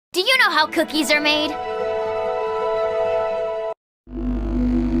Do you know how cookies are made?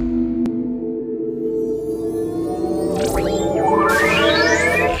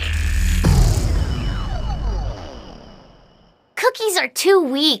 Cookies are too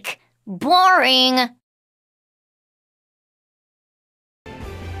weak. Boring.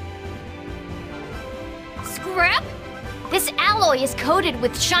 Scrap? This alloy is coated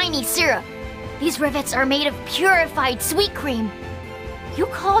with shiny syrup. These rivets are made of purified sweet cream. You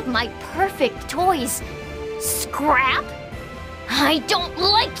called my perfect toys scrap? I don't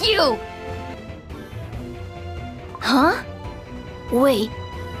like you! Huh? Wait,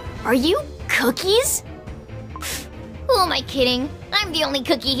 are you cookies? Who am I kidding? I'm the only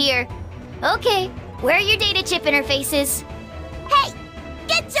cookie here. Okay, where are your data chip interfaces? Hey!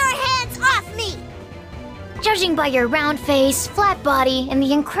 Get your hands off me! Judging by your round face, flat body, and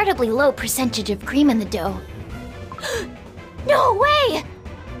the incredibly low percentage of cream in the dough. No way!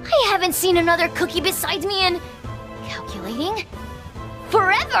 I haven't seen another cookie besides me in... calculating?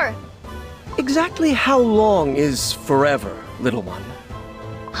 Forever! Exactly how long is forever, little one?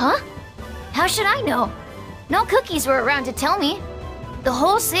 Huh? How should I know? No cookies were around to tell me. The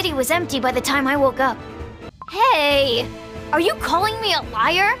whole city was empty by the time I woke up. Hey! Are you calling me a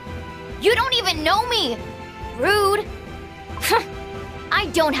liar? You don't even know me! Rude! I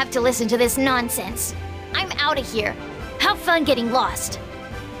don't have to listen to this nonsense. I'm out of here. Have fun getting lost.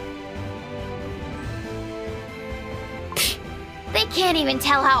 They can't even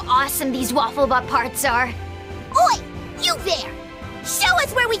tell how awesome these Wafflebot parts are. Oi! You there! Show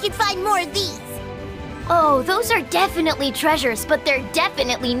us where we can find more of these! Oh, those are definitely treasures, but they're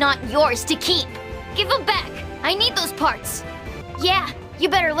definitely not yours to keep. Give them back. I need those parts. Yeah, you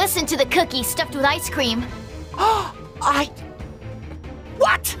better listen to the cookie stuffed with ice cream.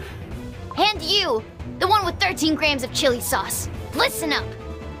 What? And you, the one with 13 grams of chili sauce. Listen up.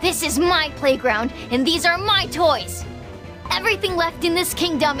 This is my playground, and these are my toys. Everything left in this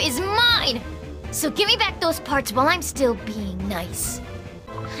kingdom is mine. So give me back those parts while I'm still being nice.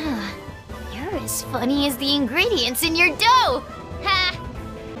 You're as funny as the ingredients in your dough. Ha!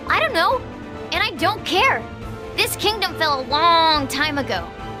 I don't know, and I don't care. This kingdom fell a long time ago.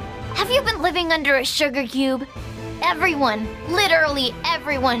 Have you been living under a sugar cube? Everyone, literally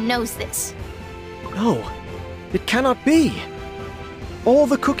everyone knows this. No, it cannot be. All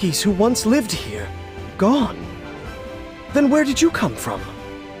the cookies who once lived here, gone. Then where did you come from?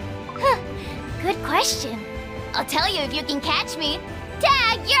 Good question. I'll tell you if you can catch me.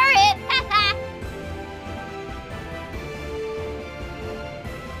 Tag, you're it!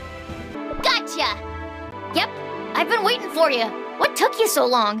 Gotcha! Yep, I've been waiting for you. What took you so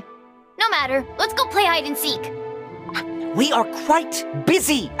long? No matter, let's go play hide and seek. We are quite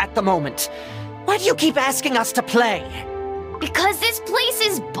busy at the moment. Why do you keep asking us to play? Because this place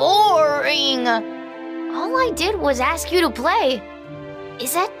is boring. All I did was ask you to play.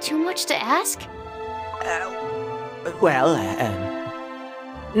 Is that too much to ask?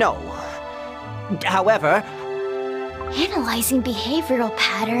 No. However... Analyzing behavioral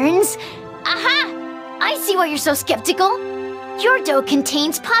patterns? Aha! I see why you're so skeptical. Your dough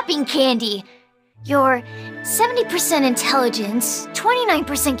contains popping candy. You're 70% intelligence,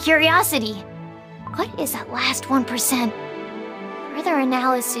 29% curiosity. What is that last 1%? Further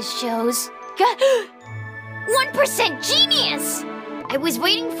analysis shows... 1% genius! I was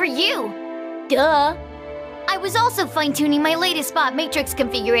waiting for you. Duh. I was also fine-tuning my latest bot matrix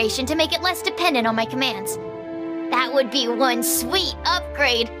configuration to make it less dependent on my commands. That would be one sweet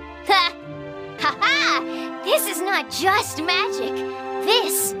upgrade. Ha! Ha-ha! This is not just magic.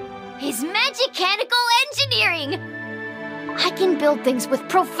 This is mechanical engineering. I can build things with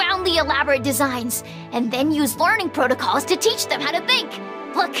profoundly elaborate designs and then use learning protocols to teach them how to think.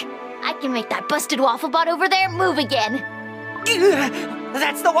 Look, I can make that busted Wafflebot over there move again.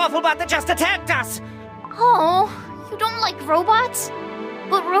 That's the Wafflebot that just attacked us! Oh, you don't like robots?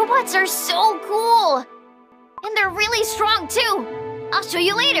 But robots are so cool! And they're really strong, too! I'll show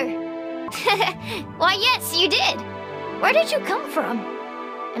you later! Why, yes, you did! Where did you come from?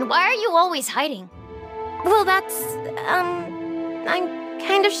 And why are you always hiding? Well, I'm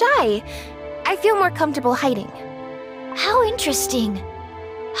kind of shy. I feel more comfortable hiding. How interesting.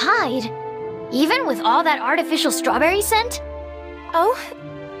 Hide? Even with all that artificial strawberry scent? Oh?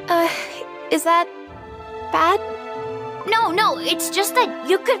 Is that bad? No, it's just that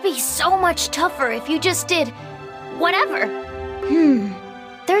you could be so much tougher if you just did whatever.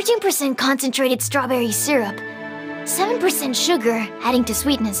 13% concentrated strawberry syrup, 7% sugar, adding to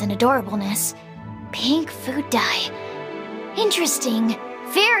sweetness and adorableness. Pink food dye. Interesting.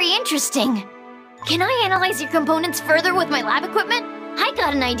 Very interesting. Can I analyze your components further with my lab equipment? I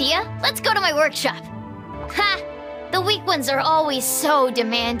got an idea. Let's go to my workshop. Ha! The weak ones are always so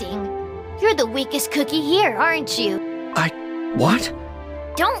demanding. You're the weakest cookie here, aren't you? What?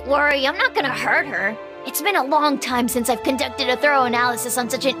 Don't worry, I'm not gonna hurt her. It's been a long time since I've conducted a thorough analysis on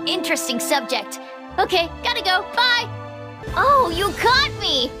such an interesting subject. Okay, gotta go. Bye! Oh, you caught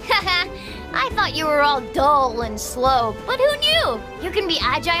me! Haha! I thought you were all dull and slow, but who knew? You can be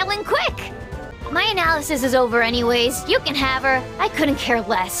agile and quick! My analysis is over anyways. You can have her. I couldn't care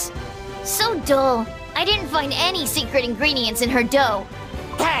less. So dull. I didn't find any secret ingredients in her dough.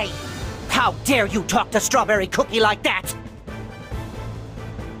 Hey! How dare you talk to Strawberry Cookie like that?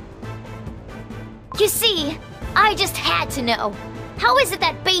 You see, I just had to know. How is it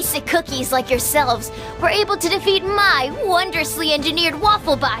that basic cookies like yourselves were able to defeat my wondrously engineered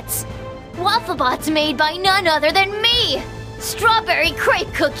waffle bots? Waffle bots made by none other than me! Strawberry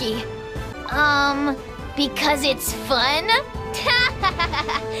Crepe Cookie! Because it's fun?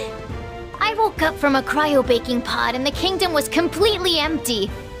 I woke up from a cryo-baking pod and the kingdom was completely empty.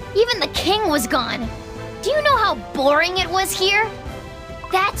 Even the king was gone. Do you know how boring it was here?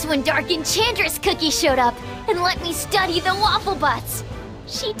 That's when Dark Enchantress Cookie showed up and let me study the waffle bots.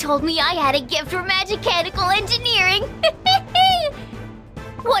 She told me I had a gift for mechanical engineering.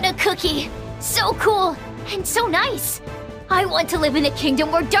 What a cookie! So cool and so nice. I want to live in a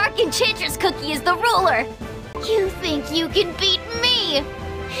kingdom where Dark Enchantress Cookie is the ruler. You think you can beat me?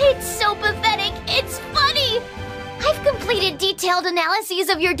 It's so pathetic, it's funny! I've completed detailed analyses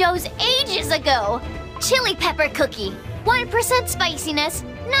of your doughs ages ago. Chili pepper cookie, 1% spiciness,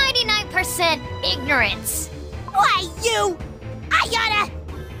 99% ignorance. Why, you? I oughta...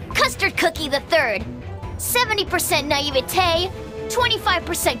 Custard cookie the third, 70% naivete,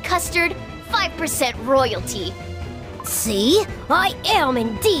 25% custard, 5% royalty. See? I am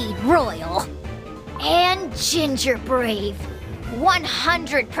indeed royal. And ginger brave,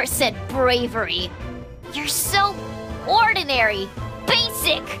 100% bravery. You're so ordinary,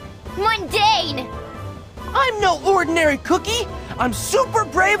 basic, mundane. I'm no ordinary cookie. I'm super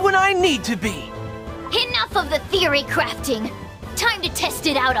brave when I need to be. Enough of the theory crafting. Time to test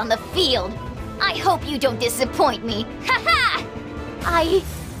it out on the field. I hope you don't disappoint me. Haha! I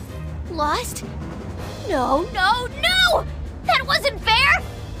lost? No, no, no! That wasn't fair!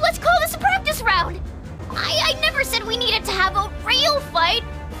 Let's call this a practice round. I never said we needed to have a real fight.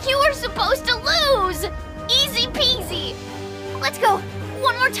 You were supposed to lose. Easy peasy. Let's go.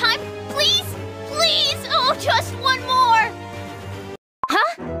 One more time, please? Please! Oh, just one more!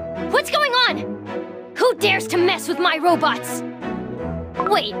 Huh? What's going on? Who dares to mess with my robots?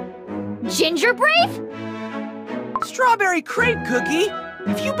 Wait, Ginger Brave? Strawberry Crepe Cookie?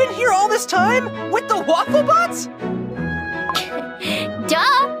 Have you been here all this time? With the waffle bots?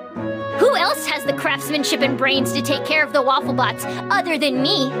 Duh! Who else has the craftsmanship and brains to take care of the waffle bots other than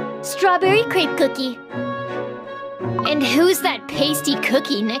me? Strawberry Crepe Cookie. And who's that pasty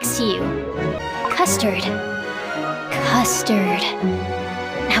cookie next to you? Custard. Custard.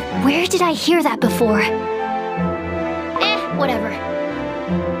 Now, where did I hear that before? Whatever.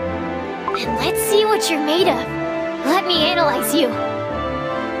 And let's see what you're made of. Let me analyze you.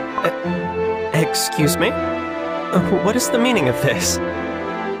 Excuse me? What is the meaning of this?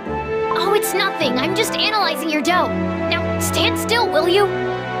 Oh, it's nothing. I'm just analyzing your dough. Now, stand still, will you?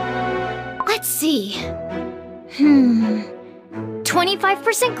 Let's see.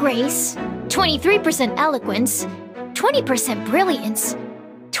 25% grace, 23% eloquence, 20% brilliance,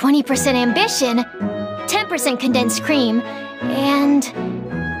 20% ambition, 10% condensed cream, and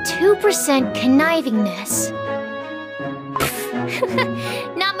 2% connivingness.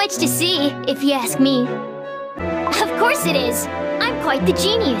 Not much to see, if you ask me. Of course it is. I'm quite the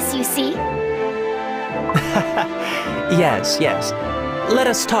genius, you see. Yes, yes. Let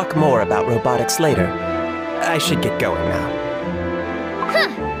us talk more about robotics later. I should get going now. Huh.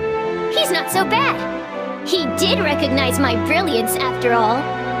 He's not so bad. He did recognize my brilliance, after all.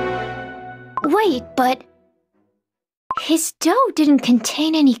 Wait, but... his dough didn't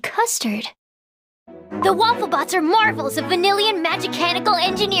contain any custard. The waffle bots are marvels of vanillian mechanical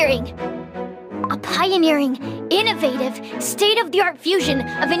engineering. A pioneering, innovative, state-of-the-art fusion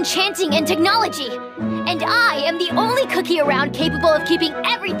of enchanting and technology. And I am the only cookie around capable of keeping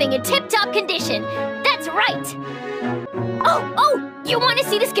everything in tip-top condition. That's right! Oh, you want to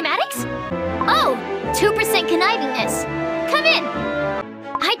see the schematics? Oh, 2% connivingness. Come in!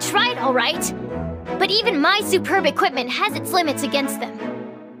 I tried, all right. But even my superb equipment has its limits against them.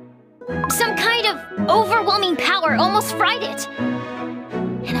 Some kind of overwhelming power almost fried it.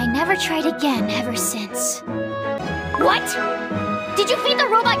 And I never tried again ever since. What? Did you feed the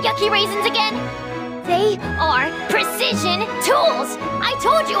robot yucky raisins again? They are precision tools! I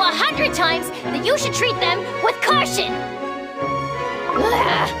told you 100 times that you should treat them with caution!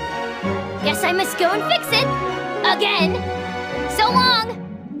 Ugh. Guess I must go and fix it! Again! So long!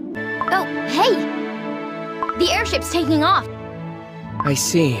 Oh, hey! The airship's taking off. I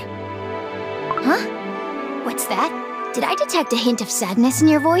see. Huh? What's that? Did I detect a hint of sadness in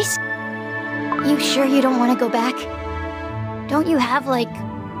your voice? You sure you don't want to go back? Don't you have, like,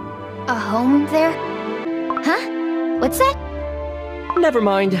 a home there? Huh? What's that? Never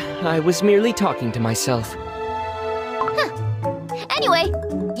mind. I was merely talking to myself. Anyway,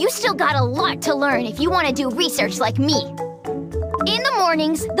 you still got a lot to learn if you want to do research like me. In the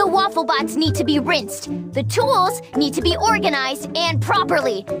mornings, the waffle bots need to be rinsed. The tools need to be organized and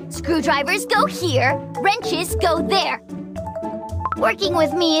properly. Screwdrivers go here, wrenches go there. Working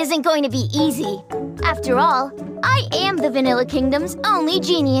with me isn't going to be easy. After all, I am the Vanilla Kingdom's only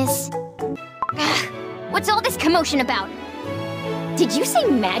genius. What's all this commotion about? Did you say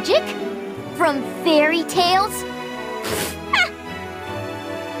magic? From fairy tales?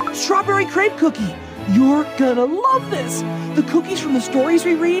 Strawberry crepe cookie! You're gonna love this! The cookies from the stories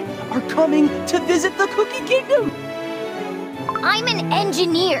we read are coming to visit the Cookie Kingdom! I'm an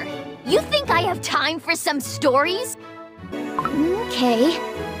engineer. You think I have time for some stories? Okay.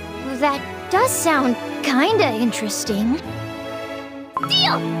 That does sound kinda interesting.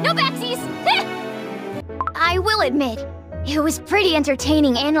 Deal! No backsies! I will admit, it was pretty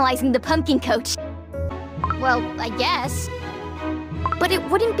entertaining analyzing the pumpkin coach. Well, I guess. But it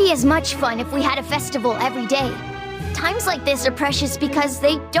wouldn't be as much fun if we had a festival every day. Times like this are precious because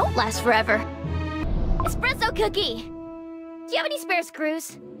they don't last forever. Espresso cookie! Do you have any spare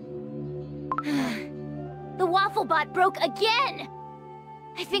screws? The waffle bot broke again!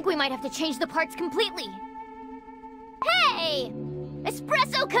 I think we might have to change the parts completely. Hey!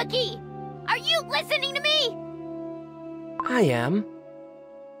 Espresso cookie! Are you listening to me? I am.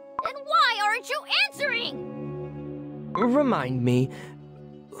 Then why aren't you answering? Remind me,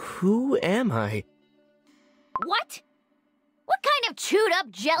 who am I? What? What kind of chewed-up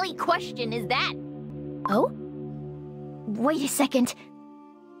jelly question is that? Oh? Wait a second.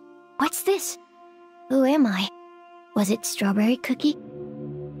 What's this? Who am I? Was it Strawberry Cookie?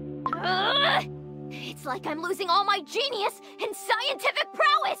 Ugh! It's like I'm losing all my genius and scientific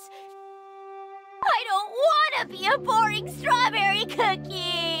prowess! I don't want to be a boring Strawberry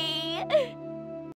Cookie!